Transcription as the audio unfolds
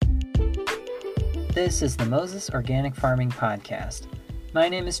This is the Moses Organic Farming Podcast. My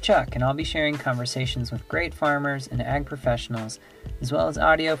name is Chuck, and I'll be sharing conversations with great farmers and ag professionals, as well as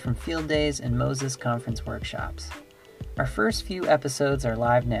audio from field days and Moses Conference workshops. Our first few episodes are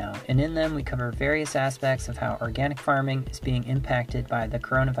live now, and in them we cover various aspects of how organic farming is being impacted by the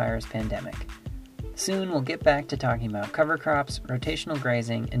coronavirus pandemic. Soon we'll get back to talking about cover crops, rotational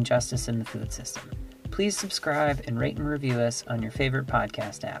grazing, and justice in the food system. Please subscribe and rate and review us on your favorite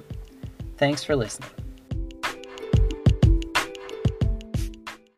podcast app. Thanks for listening.